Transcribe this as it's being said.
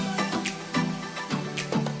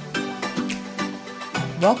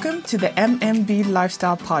Welcome to the MMB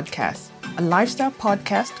Lifestyle Podcast, a lifestyle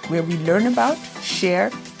podcast where we learn about,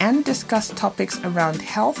 share, and discuss topics around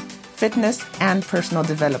health, fitness, and personal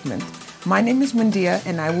development. My name is Mundia,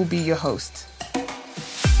 and I will be your host.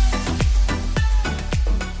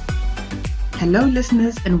 Hello,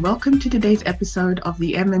 listeners, and welcome to today's episode of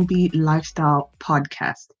the MMB Lifestyle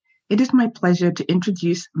Podcast. It is my pleasure to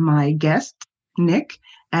introduce my guest, Nick.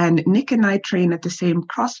 And Nick and I train at the same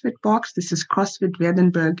CrossFit box. This is CrossFit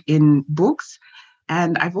Werdenburg in Books.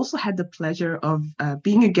 And I've also had the pleasure of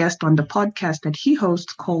being a guest on the podcast that he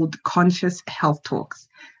hosts called Conscious Health Talks,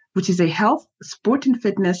 which is a health, sport and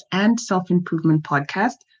fitness, and self-improvement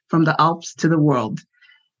podcast from the Alps to the world.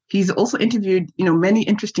 He's also interviewed, many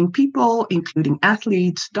interesting people, including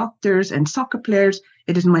athletes, doctors, and soccer players.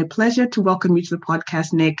 It is my pleasure to welcome you to the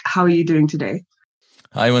podcast, Nick. How are you doing today?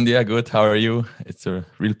 Hi, Wendy. Good. How are you? It's a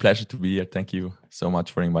real pleasure to be here. Thank you so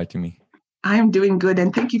much for inviting me. I'm doing good,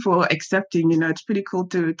 and thank you for accepting. It's pretty cool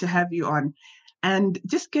to have you on. And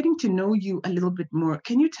just getting to know you a little bit more,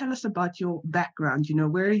 can you tell us about your background?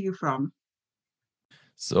 Where are you from?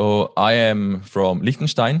 So I am from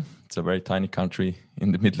Liechtenstein. It's a very tiny country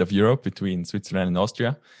in the middle of Europe between Switzerland and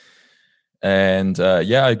Austria. And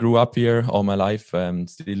I grew up here all my life. I'm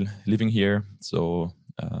still living here. So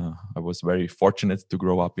I was very fortunate to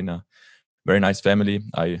grow up in a very nice family.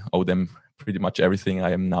 I owe them pretty much everything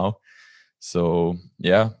I am now. So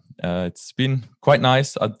it's been quite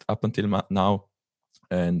nice up until now.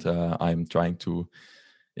 And I'm trying to,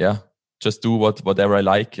 just do whatever I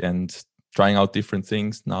like and trying out different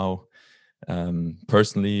things now,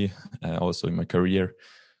 personally, also in my career.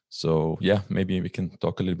 So maybe we can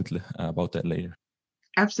talk a little bit about that later.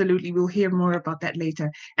 Absolutely. We'll hear more about that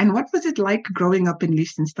later. And what was it like growing up in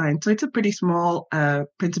Liechtenstein? So it's a pretty small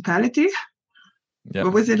principality. Yeah.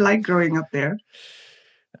 What was it like growing up there?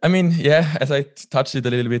 I mean, as I touched it a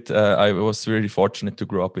little bit, I was really fortunate to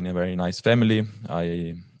grow up in a very nice family.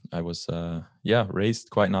 I was, raised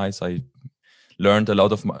quite nice. I learned a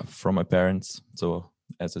lot from my parents. So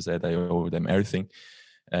as I said, I owe them everything.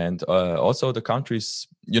 And also the countries,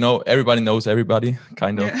 everybody knows everybody,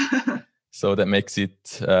 kind of. Yeah. So that makes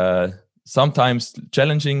it sometimes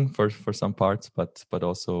challenging for some parts, but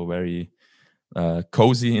also very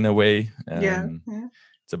cozy in a way.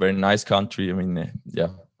 It's a very nice country. I mean,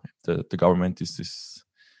 the government is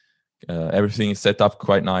everything is set up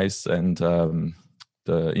quite nice, and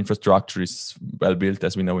the infrastructure is well built,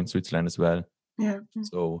 as we know in Switzerland as well. Yeah.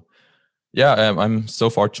 So I'm so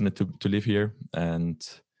fortunate to live here, and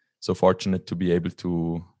so fortunate to be able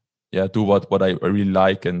to do what I really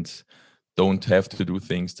like and don't have to do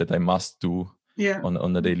things that I must do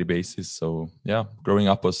on a daily basis. So growing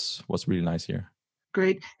up was really nice here.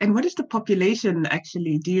 Great. And what is the population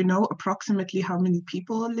actually? Do you know approximately how many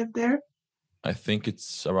people live there? I think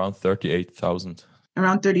it's around 38,000.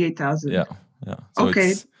 Around 38,000. Yeah. So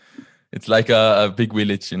okay. It's like a big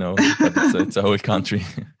village, but it's a whole country.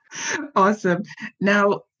 Awesome.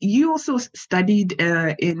 Now, you also studied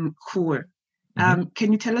in Chur.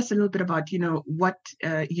 Can you tell us a little bit about, what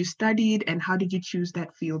you studied and how did you choose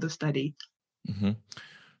that field of study? Mm-hmm.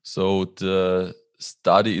 So the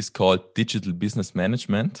study is called Digital Business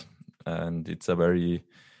Management, and it's a very,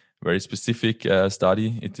 very specific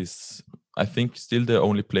study. It is, I think, still the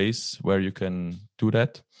only place where you can do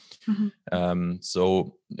that. Mm-hmm.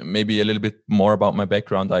 So maybe a little bit more about my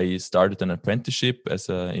background. I started an apprenticeship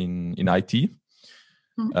in IT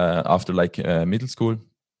after middle school.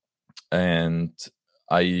 And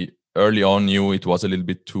I early on knew it was a little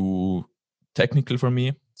bit too technical for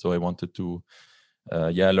me. So I wanted to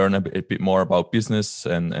learn a bit more about business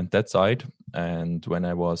and that side. And when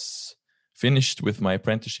I was finished with my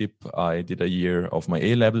apprenticeship, I did a year of my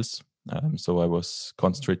A-levels. So I was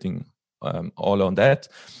concentrating all on that.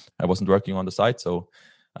 I wasn't working on the side, so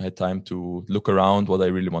I had time to look around what I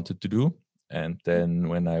really wanted to do. And then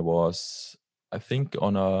when I was, I think,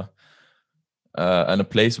 on a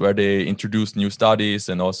place where they introduced new studies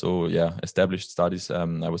and also established studies,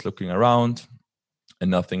 I was looking around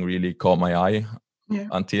and nothing really caught my eye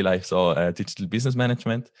until I saw digital business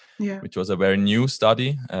management, which was a very new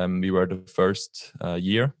study. We were the first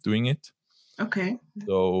year doing it. Okay.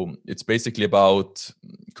 So it's basically about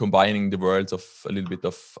combining the worlds of a little bit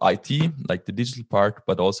of IT, like the digital part,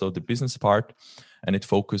 but also the business part. And it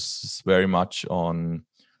focuses very much on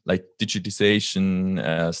like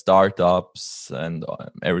digitization, startups, and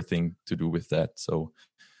everything to do with that. So,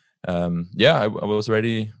 I was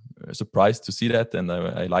really surprised to see that, and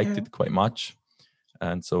I liked it quite much.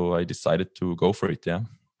 And so I decided to go for it,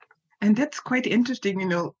 And that's quite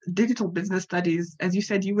interesting, digital business studies. As you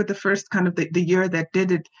said, you were the first kind of the year that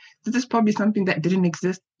did it. This is probably something that didn't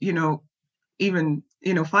exist, even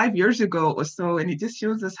 5 years ago or so. And it just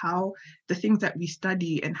shows us how the things that we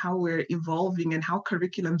study and how we're evolving and how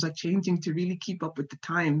curriculums are changing to really keep up with the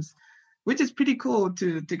times, which is pretty cool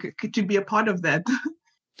to be a part of that.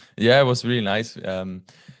 Yeah, it was really nice.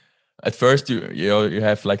 At first, you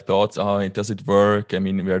have like thoughts. Oh, does it work? I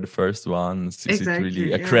mean, we are the first ones. Is it really Exactly.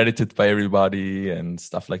 Yeah. accredited by everybody and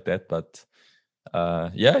stuff like that? But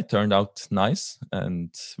yeah, it turned out nice, and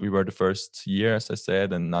we were the first year, as I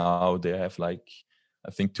said, and now they have like I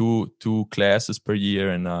think two classes per year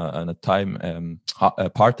and a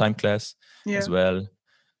part-time class as Yeah. well.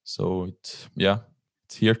 So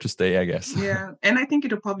it's here to stay, I guess. Yeah. And I think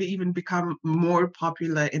it'll probably even become more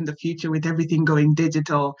popular in the future with everything going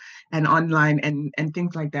digital and online and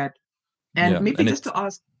things like that. And Yeah, maybe and just to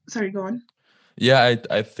ask, sorry, go on. yeah,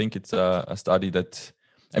 I think it's a study that,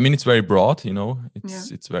 I mean, it's very broad. Yeah.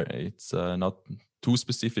 It's not too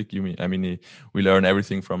specific. I mean, we learn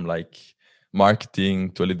everything from like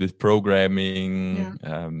marketing to a little bit programming,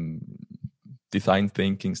 design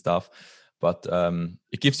thinking stuff. But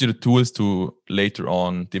it gives you the tools to later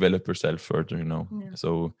on develop yourself further. Yeah.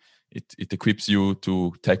 So it equips you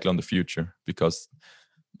to tackle on the future, because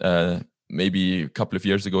maybe a couple of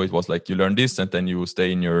years ago it was like you learn this and then you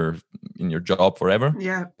stay in your job forever.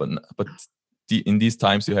 Yeah. But in these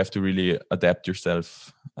times you have to really adapt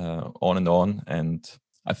yourself on, and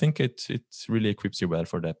I think it really equips you well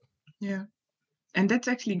for that. Yeah. And that's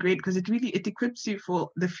actually great because it equips you for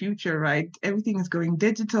the future, right? Everything is going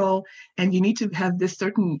digital and you need to have this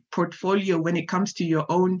certain portfolio when it comes to your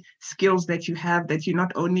own skills that you have, that you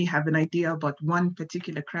not only have an idea about one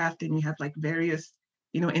particular craft and you have like various,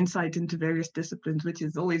 insight into various disciplines, which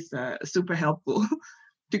is always super helpful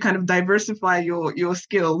to kind of diversify your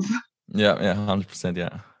skills. Yeah, 100%.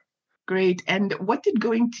 Yeah. Great. And what did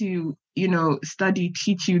going to, study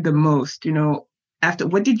teach you the most, after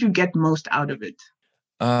what did you get most out of it?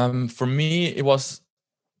 For me, it was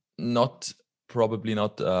probably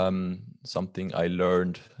not something I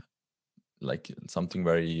learned, like something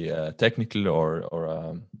very technical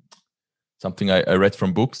or something I read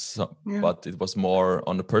from books, but it was more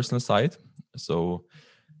on the personal side. So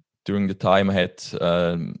during the time I had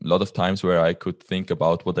a lot of times where I could think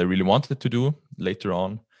about what I really wanted to do later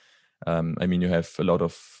on. I mean, you have a lot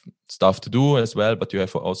of stuff to do as well, but you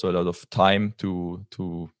have also a lot of time to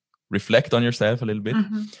reflect on yourself a little bit.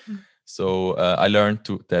 Mm-hmm. So I learned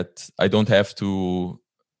that I don't have to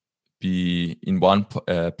be in one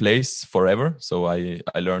place forever. So I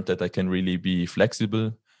learned that I can really be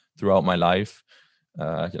flexible throughout my life.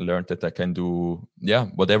 I learned that I can do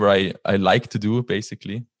whatever I like to do,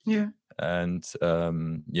 basically. Yeah. And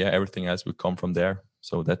everything else will come from there.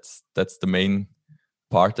 So that's the main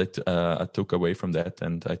part that I took away from that,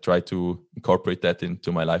 and I try to incorporate that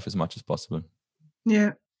into my life as much as possible.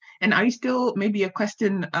 Yeah. And are you still, maybe a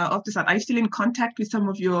question off the side, are you still in contact with some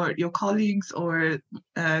of your colleagues or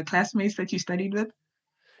classmates that you studied with?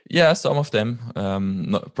 Yeah, some of them.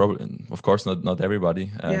 Not probably, of course, not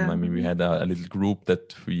everybody. I mean, we had a little group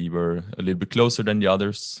that we were a little bit closer than the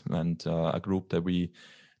others, and a group that we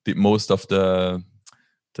did most of the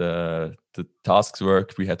tasks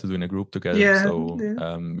work we had to do in a group together. Yeah. So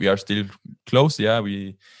we are still close. Yeah,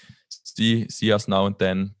 we see us now and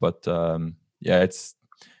then, but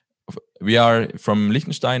we are from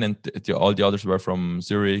Liechtenstein, and all the others were from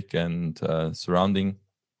Zurich and surrounding.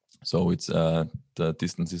 So it's the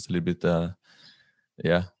distance is a little bit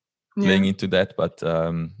playing into that, but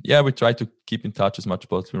we try to keep in touch as much as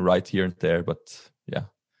possible, right here and there. But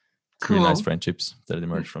it's really nice friendships that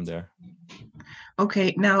emerge from there.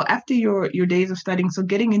 Okay, now after your days of studying, so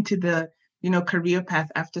getting into the career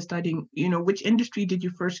path after studying, which industry did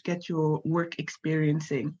you first get your work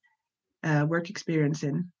experience in?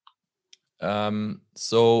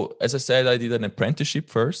 So as I said, I did an apprenticeship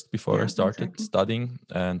first before I started studying,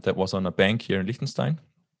 and that was on a bank here in Liechtenstein.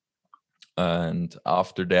 And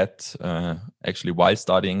after that, actually while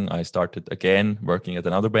studying, I started again working at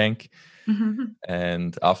another bank. Mm-hmm.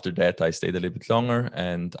 And after that, I stayed a little bit longer,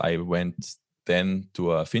 and I went then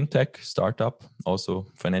to a fintech startup, also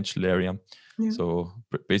financial area. Yeah. So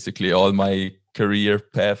basically all my career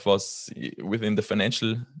path was within the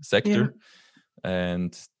financial sector. Yeah.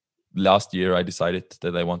 And last year I decided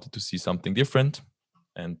that I wanted to see something different,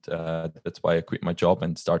 and that's why I quit my job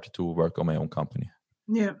and started to work on my own company.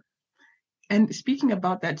 Yeah. And speaking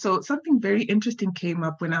about that, so something very interesting came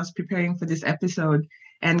up when I was preparing for this episode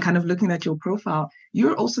and kind of looking at your profile.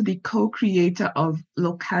 You're also the co-creator of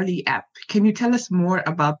Locali app. Can you tell us more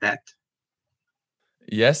about that?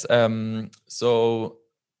 Yes. So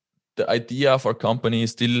the idea of our company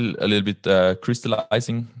is still a little bit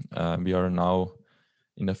crystallizing. We are now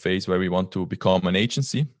in a phase where we want to become an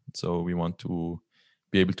agency. So we want to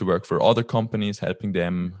be able to work for other companies, helping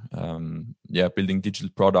them, building digital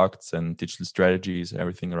products and digital strategies,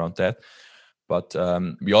 everything around that. But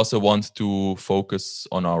we also want to focus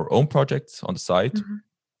on our own projects on the side,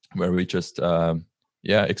 where we just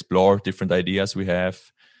explore different ideas we have,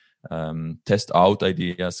 test out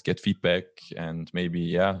ideas, get feedback, and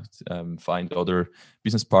maybe find other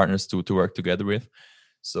business partners to work together with.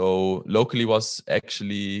 So locally was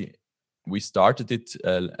actually, we started it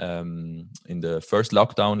in the first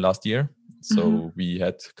lockdown last year. So we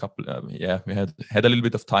had a couple, we had a little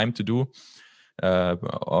bit of time to do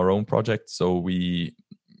our own project. So we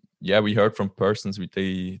heard from persons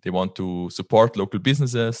they want to support local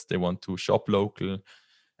businesses, they want to shop local,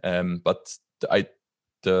 but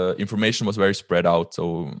the information was very spread out.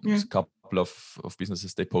 So a couple of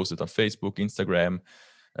businesses, they posted on Facebook, Instagram.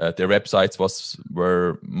 Their websites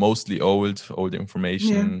were mostly old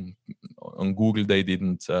information. On Google, they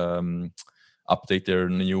didn't update their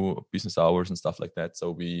new business hours and stuff like that.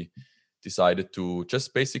 So we decided to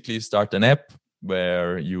just basically start an app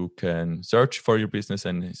where you can search for your business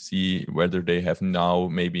and see whether they have now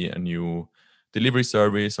maybe a new delivery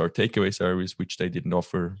service or takeaway service, which they didn't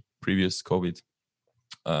offer previous COVID.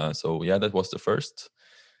 That was the first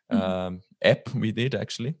app we did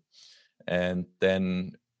actually. And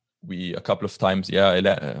then we a couple of times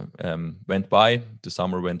went by, the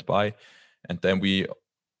summer went by, and then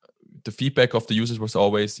the feedback of the users was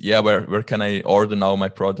always, where can I order now my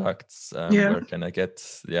products? Where can I get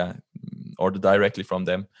order directly from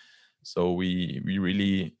them? So we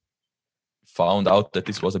really found out that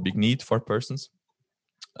this was a big need for persons.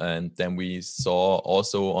 And then we saw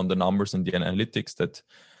also on the numbers and the analytics that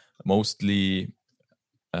mostly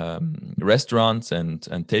restaurants and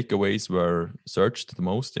takeaways were searched the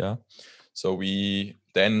most. So we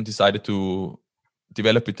then decided to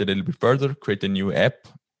develop it a little bit further, create a new app,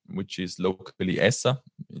 which is locally ESSA,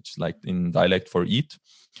 which is like in dialect for eat.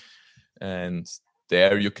 And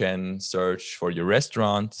there you can search for your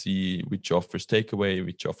restaurant, see which offers takeaway,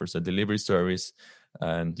 which offers a delivery service,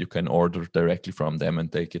 and you can order directly from them and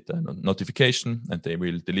they get a notification and they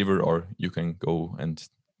will deliver, or you can go and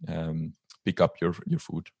pick up your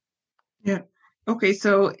food. Yeah. Okay.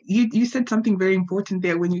 So you said something very important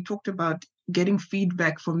there when you talked about getting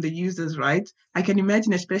feedback from the users, right? I can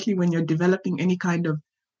imagine, especially when you're developing any kind of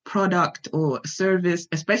product or service,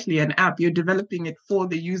 especially an app, you're developing it for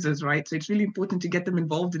the users, right? So it's really important to get them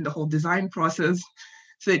involved in the whole design process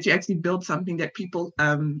so that you actually build something that people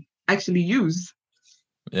actually use.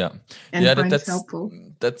 That's helpful.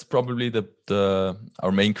 That's probably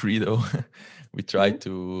our main credo. We try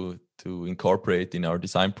to incorporate in our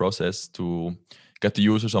design process to get the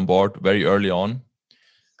users on board very early on.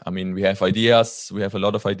 I mean, we have ideas, we have a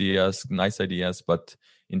lot of ideas, nice ideas, but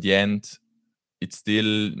in the end, it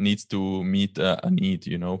still needs to meet a need,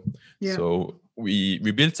 So we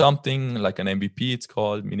built something like an MVP, it's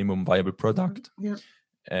called minimum viable product.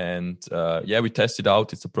 And we test it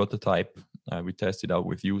out. It's a prototype. We test it out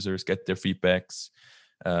with users, get their feedbacks,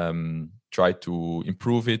 try to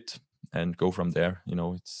improve it, and go from there.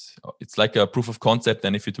 It's like a proof of concept,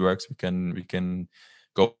 and if it works, we can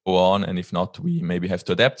go on, and if not, we maybe have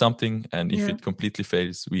to adapt something, and if it completely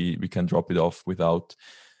fails, we can drop it off without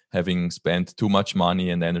having spent too much money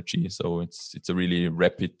and energy. So it's a really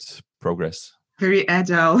rapid progress. Very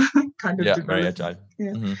agile kind of development. Very agile.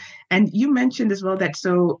 And you mentioned as well that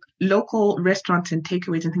so local restaurants and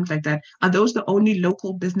takeaways and things like that, are those the only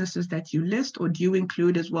local businesses that you list, or do you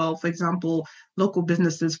include as well, for example, local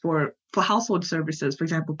businesses for household services, for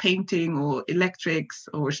example, painting or electrics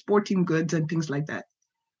or sporting goods and things like that?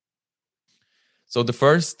 So the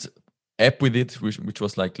first app we did, which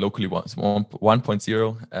was like locally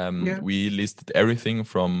 1.0, we listed everything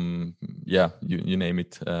from you name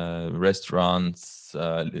it, restaurants,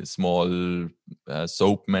 small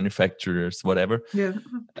soap manufacturers, whatever.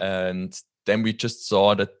 And then we just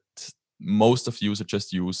saw that most of users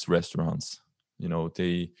just use restaurants.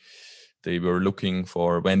 They were looking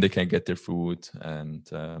for when they can get their food and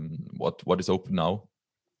what is open now,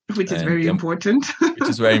 which is very important. Which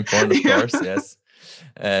is very important, of course. Yes.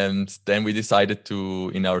 And then we decided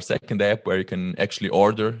to, in our second app, where you can actually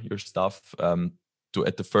order your stuff, to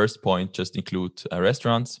at the first point just include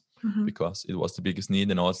restaurants, because it was the biggest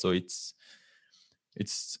need. And also it's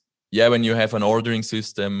when you have an ordering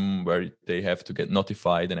system where they have to get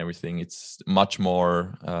notified and everything, it's much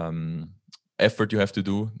more effort you have to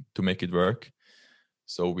do to make it work.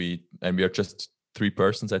 So we are just 3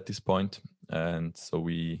 persons at this point, and so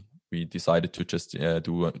we decided to just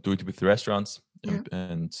do it with restaurants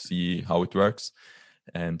and see how it works.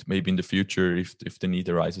 And maybe in the future, if the need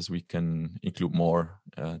arises, we can include more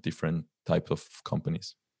different types of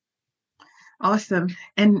companies. Awesome.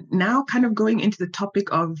 And now kind of going into the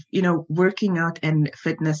topic of, working out and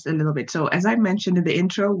fitness a little bit. So as I mentioned in the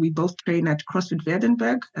intro, we both train at CrossFit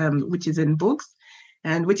Werdenberg, which is in Books,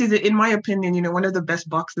 and which is, in my opinion, one of the best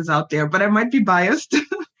boxes out there, but I might be biased.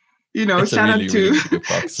 It's really good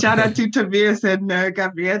box. Shout out to Tobias and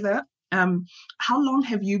Gabriela. How long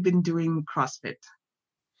have you been doing CrossFit?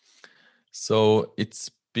 So it's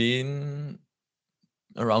been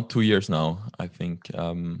around 2 years now, I think.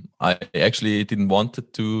 I actually didn't want to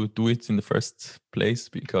do it in the first place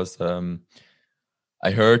because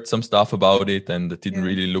I heard some stuff about it and didn't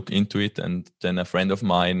really look into it. And then a friend of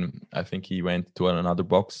mine, I think he went to another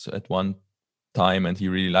box at one time and he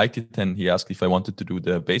really liked it. And he asked if I wanted to do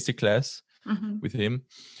the basic class with him.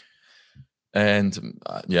 And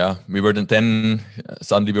we were then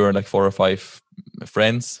suddenly we were like 4 or 5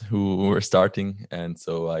 friends who were starting. And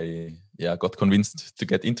so I got convinced to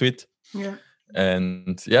get into it. Yeah.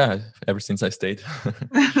 And ever since I stayed.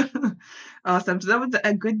 Awesome. So that was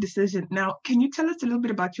a good decision. Now, can you tell us a little bit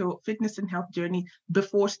about your fitness and health journey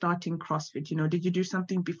before starting CrossFit? Did you do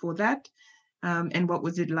something before that? And what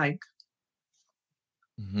was it like?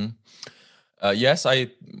 Mm-hmm. Yes, I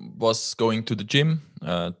was going to the gym.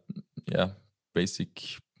 Basic,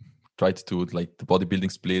 tried to do like the bodybuilding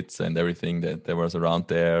splits and everything that there was around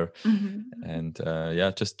there. And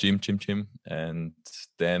just gym. And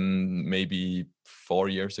then maybe 4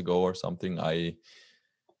 years ago or something, I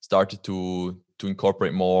started to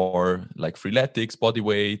incorporate more like freeletics, body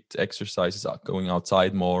weight exercises, going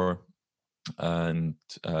outside more, and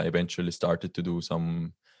eventually started to do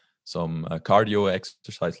some cardio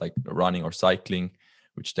exercise like running or cycling,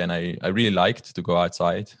 which then I really liked to go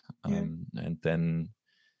outside. And then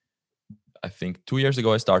I think 2 years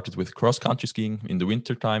ago I started with cross country skiing in the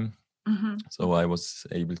winter time. So I was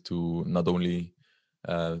able to not only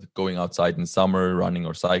going outside in summer, running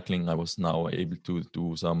or cycling, I was now able to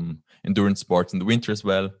do some endurance sports in the winter as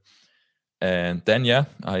well. And then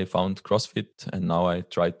I found CrossFit, and now I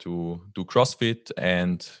try to do CrossFit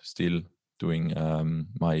and still doing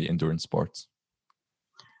my endurance sports.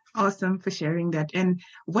 Awesome for sharing that. And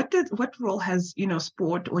what role has,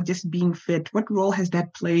 sport or just being fit, what role has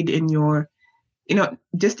that played in your,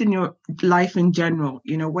 just in your life in general?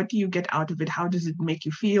 What do you get out of it? How does it make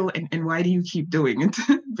you feel? And why do you keep doing it,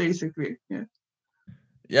 basically? Yeah.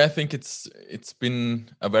 Yeah, I think it's been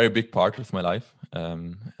a very big part of my life.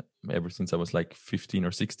 Ever since I was like 15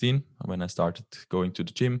 or 16, when I started going to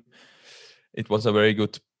the gym, it was a very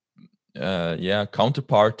good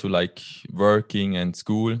counterpart to like working and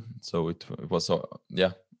school. So it was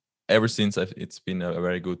ever since it's been a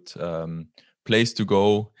very good place to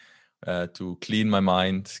go to clean my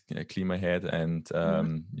mind, clean my head, and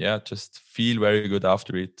just feel very good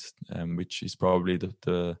after it, which is probably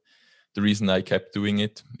the reason I kept doing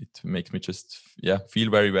it. It makes me just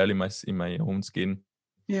feel very well in my own skin.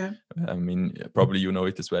 Yeah. I mean, probably you know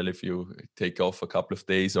it as well. If you take off a couple of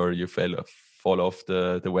days or you fall off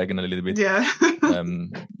the wagon a little bit,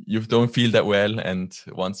 you don't feel that well. And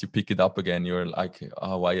once you pick it up again, you're like,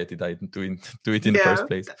 why did I do it in the first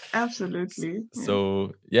place? Absolutely.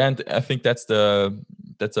 So and I think that's a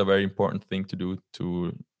very important thing to do,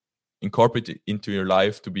 to incorporate it into your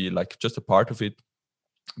life, to be like just a part of it,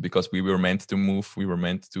 because we were meant to move. We were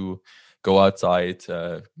meant to go outside,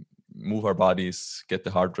 move our bodies, get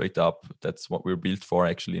the heart rate up. That's what we're built for,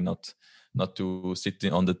 actually, not to sit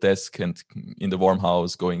on the desk and in the warm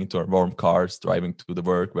house, going into our warm cars, driving to the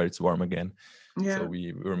work where it's warm again. So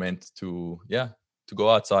we were meant to go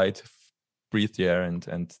outside, breathe the air,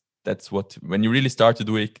 and that's what, when you really start to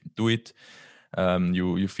do it,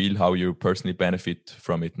 you feel how you personally benefit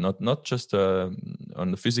from it. Not just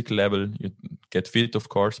on the physical level, you get fit, of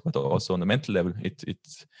course, but also on the mental level.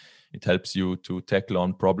 It helps you to tackle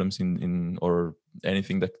on problems in or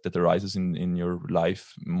anything that arises in your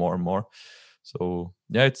life more and more. So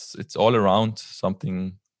it's all around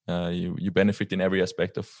something. You benefit in every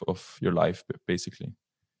aspect of your life, basically.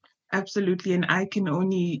 Absolutely. And I can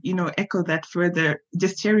only, echo that further,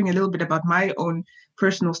 just sharing a little bit about my own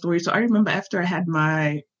personal story. So I remember after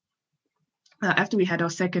we had our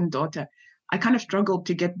second daughter, I kind of struggled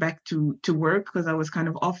to get back to work because I was kind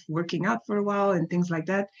of off working out for a while and things like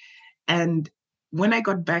that. And when I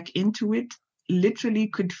got back into it, literally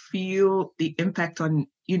could feel the impact on,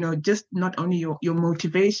 just not only your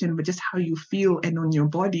motivation, but just how you feel and on your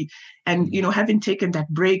body. And, having taken that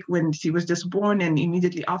break when she was just born and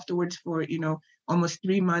immediately afterwards for, almost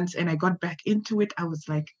 3 months, and I got back into it. I was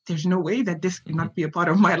like, there's no way that this cannot be a part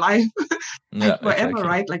of my life. Yeah, Like forever, exactly.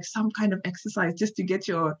 right? Like some kind of exercise just to get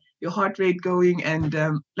your heart rate going, and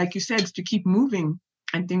like you said, to keep moving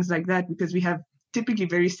and things like that, because we have typically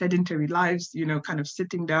very sedentary lives, kind of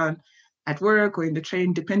sitting down at work or in the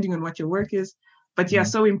train, depending on what your work is. But yeah,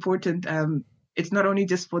 so important. It's not only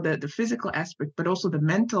just for the physical aspect, but also the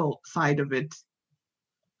mental side of it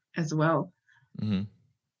as well. Mm-hmm.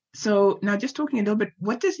 So now just talking a little bit,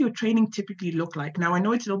 what does your training typically look like? Now, I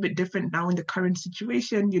know it's a little bit different now in the current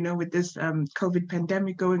situation, with this COVID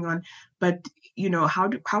pandemic going on, but,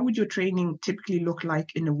 how would your training typically look like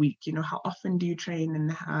in a week? How often do you train,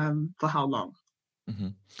 and for how long? Mm-hmm.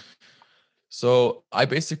 So I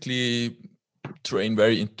basically train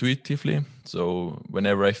very intuitively. So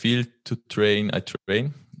whenever I feel to train, I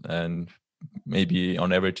train, and maybe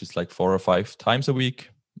on average it's like 4 or 5 times a week,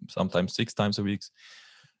 sometimes 6 times a week.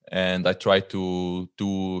 And I try to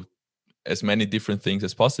do as many different things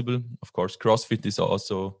as possible. Of course, CrossFit is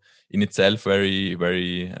also in itself very,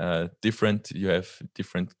 very different. You have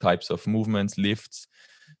different types of movements, lifts.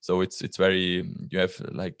 So it's very, you have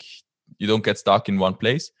like, you don't get stuck in one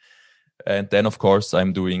place. And then, of course,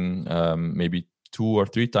 I'm doing maybe 2 or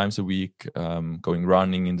 3 times a week, going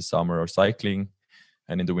running in the summer or cycling.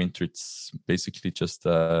 And in the winter, it's basically just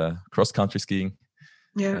cross-country skiing,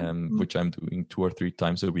 which I'm doing 2 or 3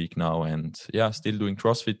 times a week now. And yeah, still doing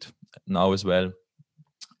CrossFit now as well.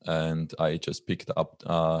 And I just picked up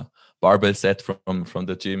a barbell set from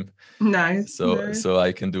the gym. Nice. So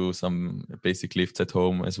I can do some basic lifts at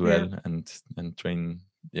home as well, and train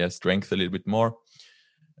strength a little bit more.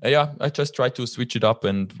 I just try to switch it up,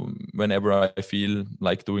 and whenever I feel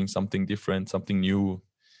like doing something different, something new,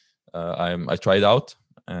 I try it out.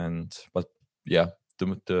 But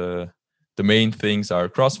the main things are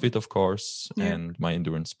CrossFit, of course, and my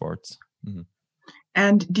endurance sports. Mm-hmm.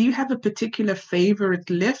 And do you have a particular favorite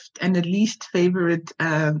lift and a least favorite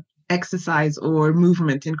exercise or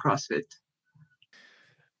movement in CrossFit?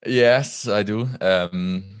 Yes, I do.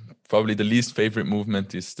 Probably the least favorite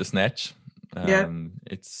movement is the snatch.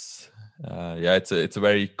 It's a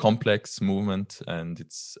very complex movement, and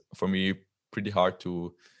it's for me pretty hard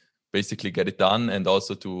to basically get it done, and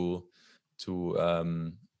also to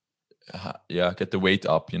get the weight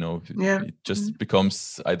up. It just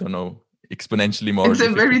becomes, I don't know, exponentially more. It's a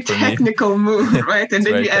very technical move, right? And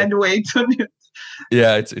then you add weight on it.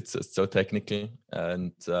 Yeah, it's so technical,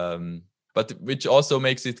 and but which also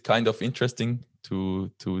makes it kind of interesting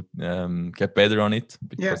to get better on it,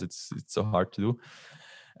 because it's so hard to do.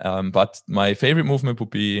 But my favorite movement would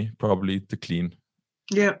be probably the clean.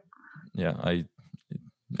 Yeah. I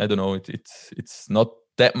don't know. It's not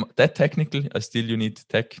that technical. Still, you need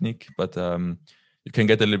technique, but you can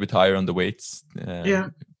get a little bit higher on the weights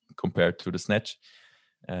compared to the snatch,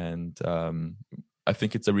 and I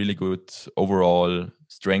think it's a really good overall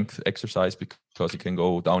strength exercise, because you can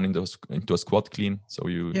go down into a squat clean. So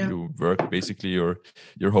you work basically your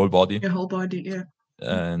whole body. Your whole body, yeah.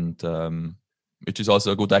 And which is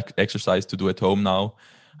also a good exercise to do at home now.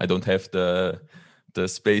 I don't have the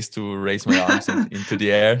space to raise my arms into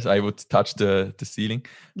the air. So I would touch the ceiling.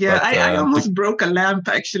 Yeah, but, I almost broke a lamp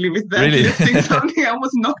actually with that. Really? Lifting something. I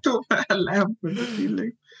almost knocked over a lamp with the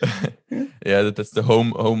ceiling. That's the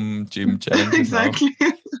home gym challenge. Exactly.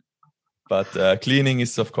 Now. But cleaning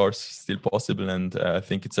is, of course, still possible, and I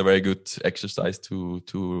think it's a very good exercise to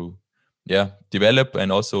develop,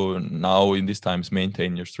 and also now in these times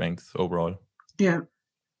maintain your strength overall. Yeah.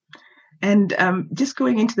 And just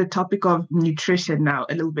going into the topic of nutrition now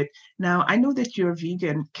a little bit. Now, I know that you're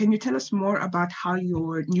vegan. Can you tell us more about how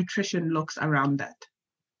your nutrition looks around that?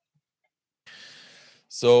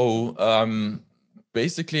 So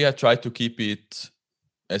basically, I try to keep it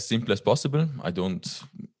as simple as possible. I don't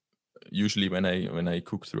usually, when I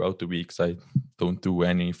cook throughout the weeks, I don't do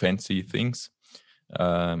any fancy things.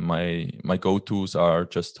 My go-tos are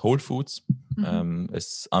just whole foods,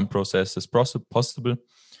 as unprocessed as possible,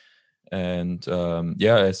 and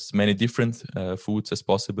as many different foods as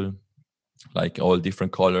possible, like all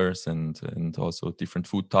different colors and also different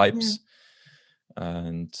food types.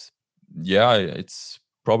 And it's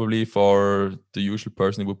probably, for the usual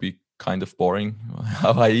person, it would be kind of boring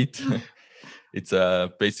how I eat. It's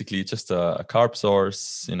basically just a carb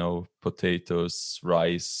source, potatoes,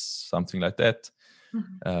 rice, something like that.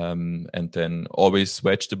 And then always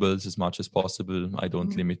vegetables as much as possible. I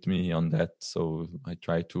don't limit me on that. So I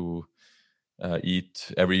try to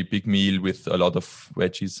eat every big meal with a lot of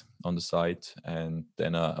veggies on the side. And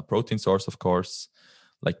then a protein source, of course,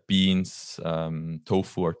 like beans,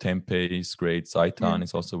 tofu or tempeh is great. Seitan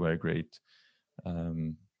is also very great.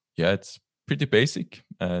 It's pretty basic,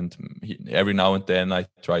 and every now and then I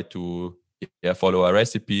try to follow a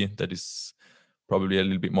recipe that is probably a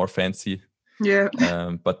little bit more fancy. Yeah.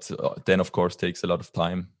 But then of course takes a lot of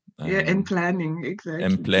time. And planning, exactly.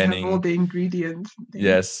 And To have all planning. the ingredients.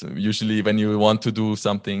 Yes, usually when you want to do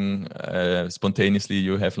something spontaneously,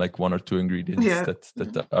 you have like one or two ingredients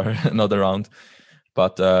that are not around.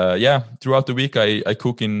 But throughout the week I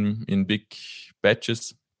cook in big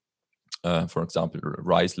batches. For example,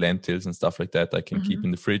 rice, lentils, and stuff like that I can keep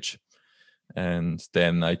in the fridge. And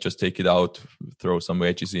then I just take it out, throw some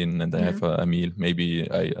veggies in, and I have a meal. Maybe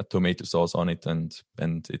a tomato sauce on it, and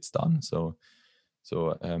it's done. So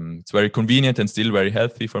it's very convenient and still very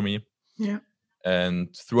healthy for me. Yeah.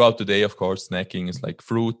 And throughout the day, of course, snacking is like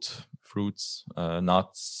fruits,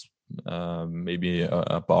 nuts, maybe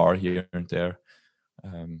a bar here and there.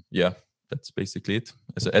 That's basically it.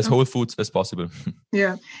 As whole foods as possible.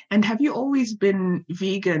 Yeah. And have you always been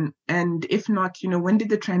vegan? And if not, when did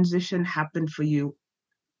the transition happen for you?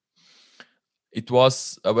 It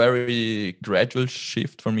was a very gradual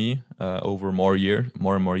shift for me over more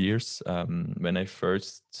and more years. When I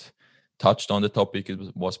first touched on the topic,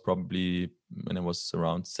 it was probably when I was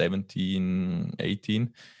around 17,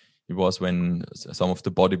 18. It was when some of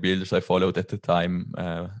the bodybuilders I followed at the time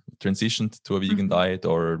transitioned to a vegan diet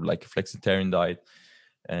or like a flexitarian diet.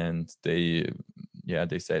 And they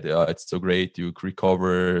said, it's so great, you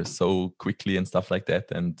recover so quickly and stuff like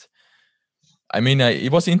that. And I mean,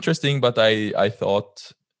 it was interesting, but I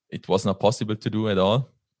thought it was not possible to do at all.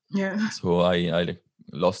 Yeah. So I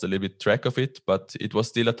lost a little bit track of it, but it was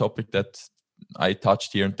still a topic that I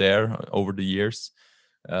touched here and there over the years.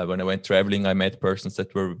 When I went traveling, I met persons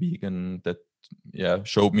that were vegan that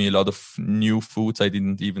showed me a lot of new foods I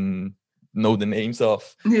didn't even know the names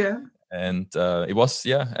of. Yeah. And it was,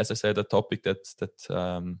 as I said, a topic that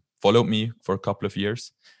followed me for a couple of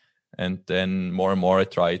years. And then more and more I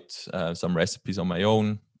tried some recipes on my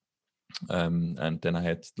own. And then I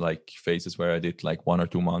had like phases where I did like 1 or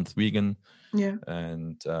 2 months vegan. Yeah.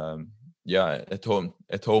 And at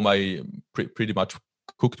home I pretty much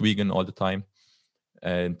cooked vegan all the time.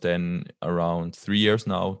 And then around 3 years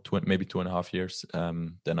now, maybe 2.5 years,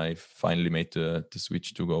 then I finally made the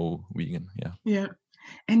switch to go vegan. Yeah. Yeah.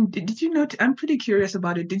 And did you notice, I'm pretty curious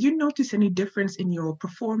about it, did you notice any difference in your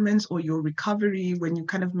performance or your recovery when you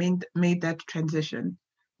kind of made that transition?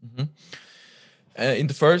 Mm-hmm. In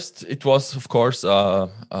the first, it was, of course,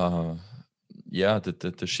 the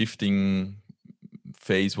shifting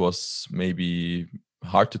phase was maybe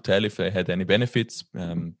hard to tell if I had any benefits.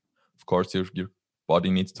 Of course, your body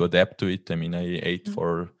needs to adapt to it. I mean, I ate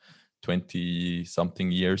for 20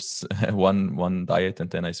 something years one diet, and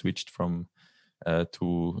then I switched from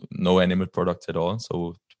to no animal products at all.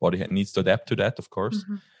 So the body needs to adapt to that, of course.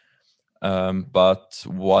 But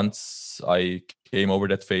once I came over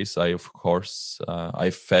that phase, I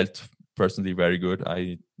felt personally very good.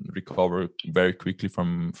 I recovered very quickly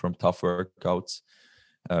from tough workouts.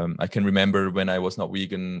 I can remember when I was not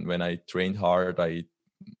vegan, when I trained hard,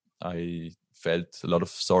 I felt a lot of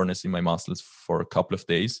soreness in my muscles for a couple of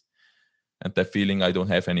days. And that feeling I don't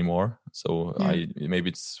have anymore. So maybe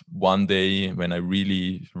it's one day when I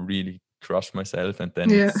really, really crush myself, and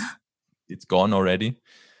then it's gone already.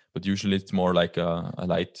 But usually it's more like a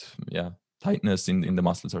light, tightness in the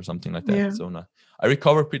muscles or something like that. Yeah. So I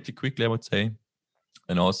recover pretty quickly, I would say.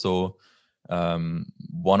 And also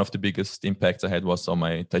one of the biggest impacts I had was on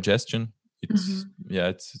my digestion.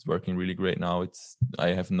 It's working really great now. I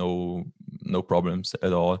have no problems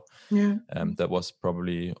at all. Yeah. That was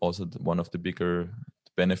probably also one of the bigger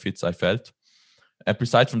benefits I felt. And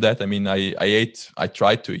besides from that, I mean, I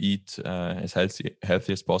tried to eat as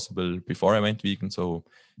healthy as possible before I went vegan. So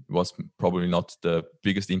it was probably not the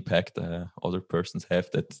biggest impact other persons have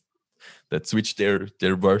that switched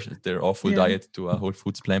their awful diet to a whole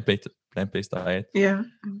foods plant-based diet. Yeah.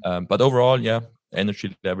 But overall,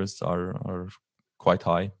 energy levels are quite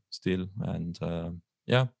high still, and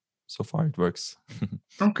so far it works.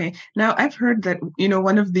 Okay. Now I've heard that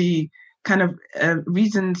one of the kind of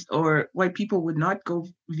reasons or why people would not go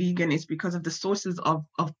vegan is because of the sources of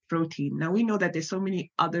protein. Now we know that there's so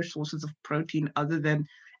many other sources of protein other than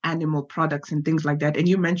animal products and things like that, and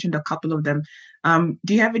you mentioned a couple of them.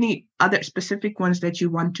 Do you have any other specific ones that you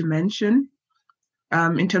want to mention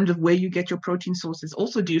in terms of where you get your protein sources?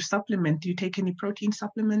 Also, do you supplement? Do you take any protein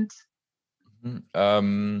supplements?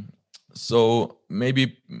 So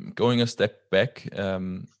maybe going a step back,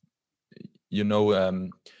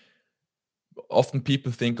 often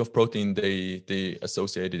people think of protein, they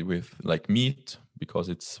associate it with like meat because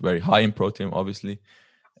it's very high in protein, obviously.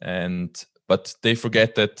 but they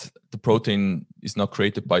forget that the protein is not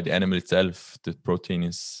created by the animal itself. The protein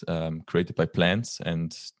is created by plants,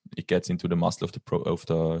 and it gets into the muscle of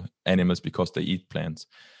the animals because they eat plants.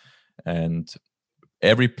 And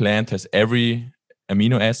every plant has every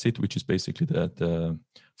amino acid, which is basically the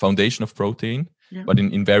foundation of protein, but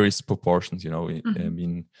in various proportions. I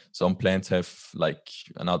mean, some plants have like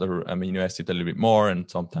another amino acid a little bit more, and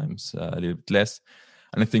sometimes a little bit less.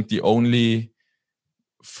 And I think the only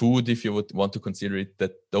food, if you would want to consider it,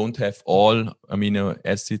 that don't have all amino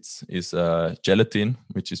acids is gelatin,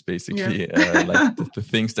 which is basically like the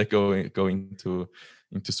things that go into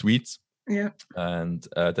sweets. And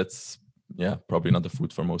that's probably not the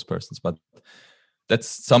food for most persons, but that's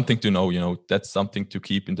something to know. That's something to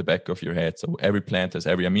keep in the back of your head. So every plant has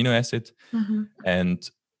every amino acid, and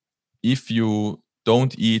if you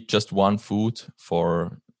don't eat just one food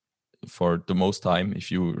for the most time, if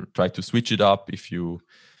you try to switch it up, if you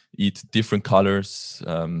eat different colors,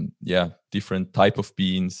 different type of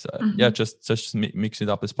beans, just mix it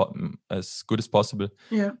up as good as possible,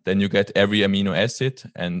 then you get every amino acid,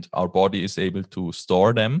 and our body is able to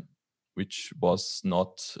store them, which was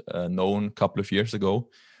not known a couple of years ago.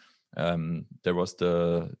 There was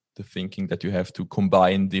the thinking that you have to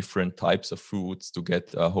combine different types of foods to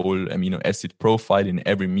get a whole amino acid profile in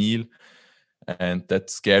every meal. And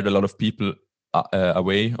that scared a lot of people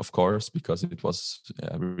away, of course, because it was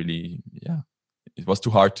really, it was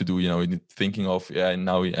too hard to do, thinking of,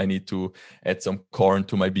 now I need to add some corn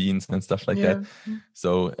to my beans and stuff like that.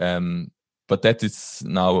 So, but that is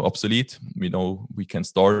now obsolete. We know we can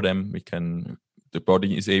store them. The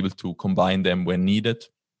body is able to combine them when needed.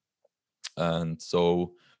 And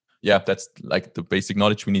so, that's like the basic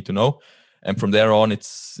knowledge we need to know. And from there on,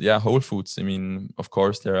 it's whole foods. I mean, of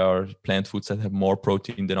course, there are plant foods that have more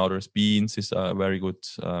protein than others. Beans is a very good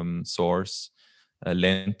source.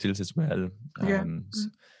 Lentils as well.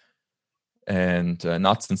 And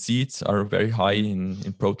nuts and seeds are very high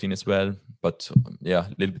in protein as well. But a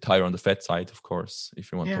little bit higher on the fat side, of course,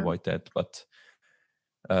 if you want to avoid that. But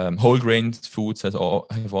whole grain foods have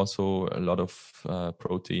also a lot of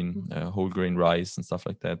protein, whole grain rice and stuff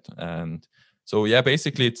like that. And so,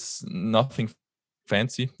 basically, it's nothing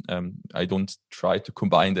fancy. I don't try to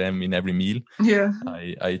combine them in every meal.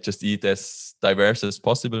 I just eat as diverse as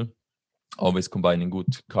possible, always combining good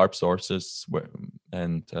carb sources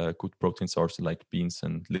and good protein sources like beans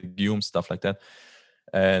and legumes, stuff like that.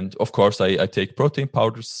 And of course, I take protein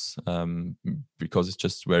powders because it's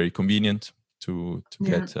just very convenient to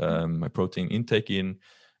get my protein intake in.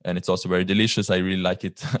 And it's also very delicious. I really like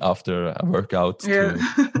it after a workout to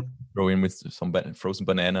throw in with some frozen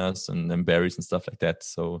bananas and then berries and stuff like that.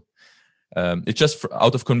 So it's just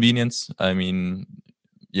out of convenience. I mean,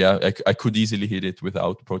 I could easily hit it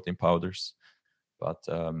without protein powders, but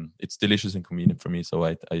it's delicious and convenient for me. So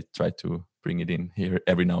I try to bring it in here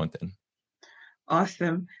every now and then.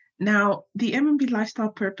 Awesome. Now, the MMB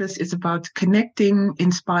Lifestyle Purpose is about connecting,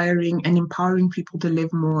 inspiring, and empowering people to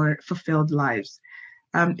live more fulfilled lives.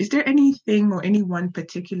 Is there anything or anyone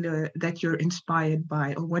particular that you're inspired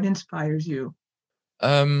by, or what inspires you?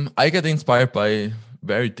 I get inspired by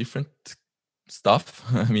very different stuff.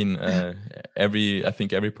 I mean, I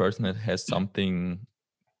think every person has something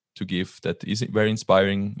to give that is very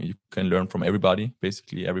inspiring. You can learn from everybody.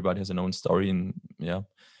 Basically, everybody has an own story,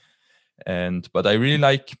 but I really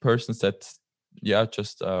like persons that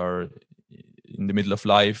just are in the middle of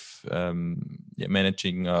life,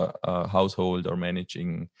 managing a household or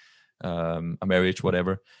managing a marriage,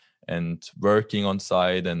 whatever, and working on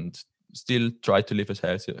site and still try to live as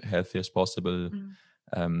healthy as possible.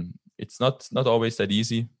 It's not always that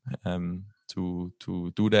easy to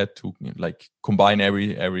do that, to like combine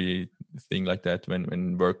everything like that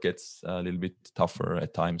when work gets a little bit tougher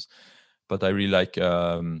at times. But I really like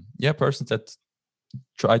persons that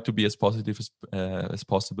try to be as positive as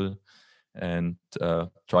possible and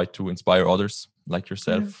try to inspire others, like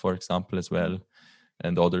yourself, for example, as well,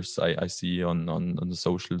 and others I see on the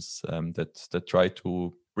socials that try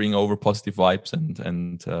to bring over positive vibes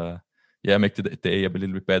and make the day a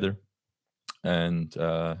little bit better. And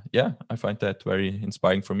I find that very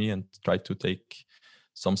inspiring for me, and try to take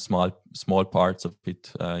some small parts of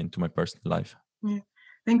it into my personal life.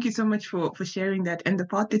 Thank you so much for sharing that. And the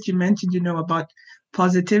part that you mentioned, about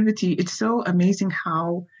positivity, it's so amazing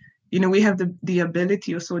how, we have the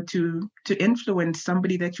ability also to influence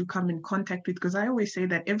somebody that you come in contact with. Because I always say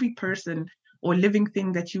that every person or living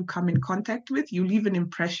thing that you come in contact with, you leave an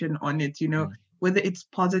impression on it, whether it's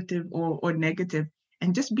positive or negative.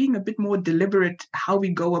 And just being a bit more deliberate how we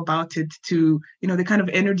go about it to, the kind of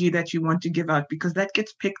energy that you want to give out, because that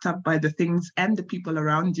gets picked up by the things and the people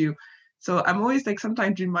around you. So I'm always like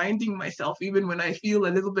sometimes reminding myself, even when I feel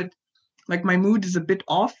a little bit like my mood is a bit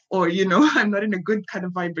off, or, I'm not in a good kind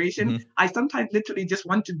of vibration. I sometimes literally just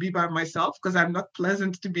want to be by myself because I'm not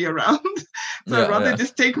pleasant to be around. So I'd rather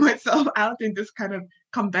just take myself out and just kind of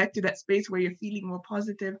come back to that space where you're feeling more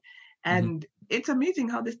positive. And it's amazing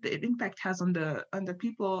how the impact has on the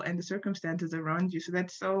people and the circumstances around you.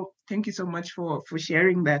 So thank you so much for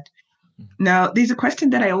sharing that. Now, there's a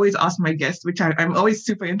question that I always ask my guests, which I'm always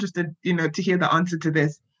super interested, to hear the answer to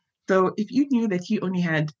this. So if you knew that you only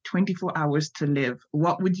had 24 hours to live,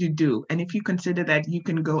 what would you do? And if you consider that you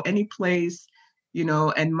can go any place,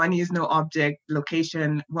 and money is no object,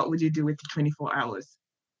 location, what would you do with the 24 hours?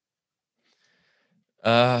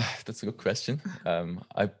 That's a good question.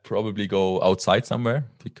 I probably go outside somewhere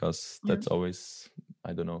because that's always,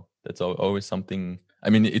 I don't know, that's always something.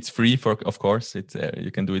 I mean, it's free of course, it's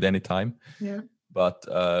you can do it anytime. Yeah. But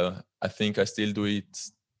I think I still do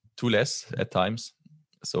it too less at times.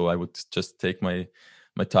 So I would just take my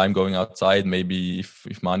time going outside. Maybe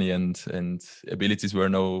if money and abilities were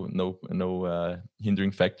no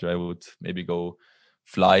hindering factor, I would maybe go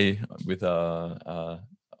fly with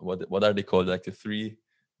what are they called, like the 3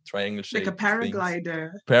 triangle shaped like a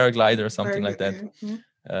paraglider things. Paraglider or something like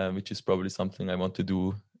that, which is probably something I want to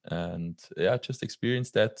do, and just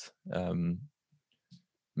experience that.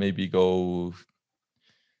 Maybe go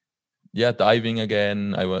diving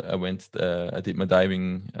again. I did my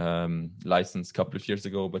diving license a couple of years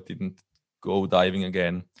ago, but didn't go diving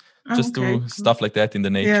again. Just do stuff like that in the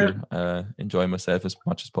nature. Enjoy myself as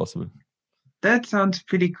much as possible. That sounds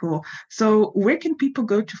pretty cool. So where can people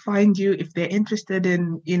go to find you if they're interested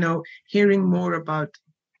in, hearing more about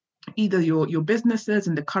either your businesses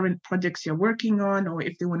and the current projects you're working on, or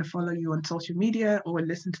if they want to follow you on social media or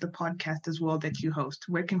listen to the podcast as well that you host?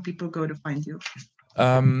 Where can people go to find you?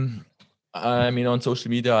 I mean, on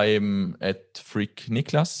social media, I am at Frick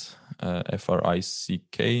Niklas,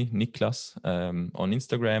 Frick Niklas, on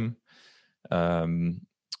Instagram.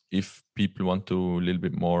 If people want to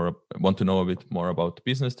know a bit more about the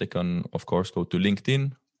business, they can, of course, go to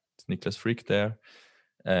LinkedIn. It's Niklas Frick there.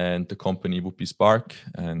 And the company would be Spark.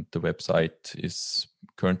 And the website is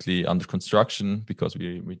currently under construction because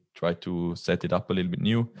we try to set it up a little bit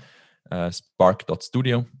new.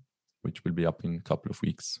 Spark.studio, which will be up in a couple of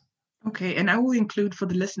weeks. Okay. And I will include for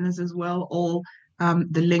the listeners as well all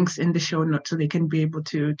the links in the show notes so they can be able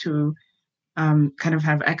to kind of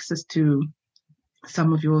have access to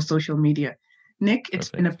some of your social media. Nick, it's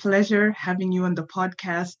been a pleasure having you on the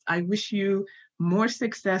podcast. I wish you more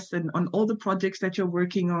success on all the projects that you're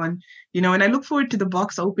working on, and I look forward to the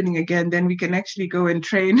box opening again. Then we can actually go and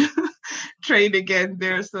train again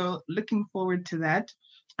there. So looking forward to that.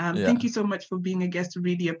 Thank you so much for being a guest.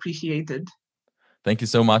 Really appreciated. Thank you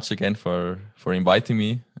so much again for inviting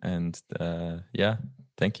me. And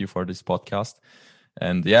thank you for this podcast.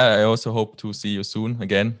 And I also hope to see you soon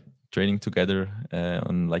again, training together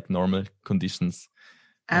on like normal conditions.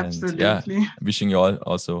 Absolutely. And, wishing you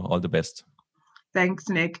all the best. Thanks,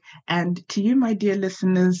 Nick. And to you, my dear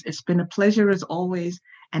listeners, it's been a pleasure as always.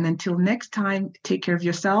 And until next time, take care of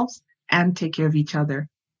yourselves and take care of each other.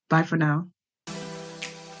 Bye for now.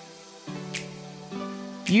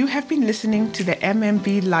 You have been listening to the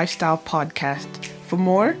MMB Lifestyle Podcast. For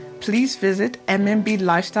more, please visit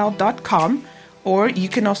mmblifestyle.com, or you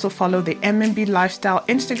can also follow the MMB Lifestyle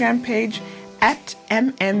Instagram page at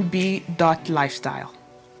mmb.lifestyle.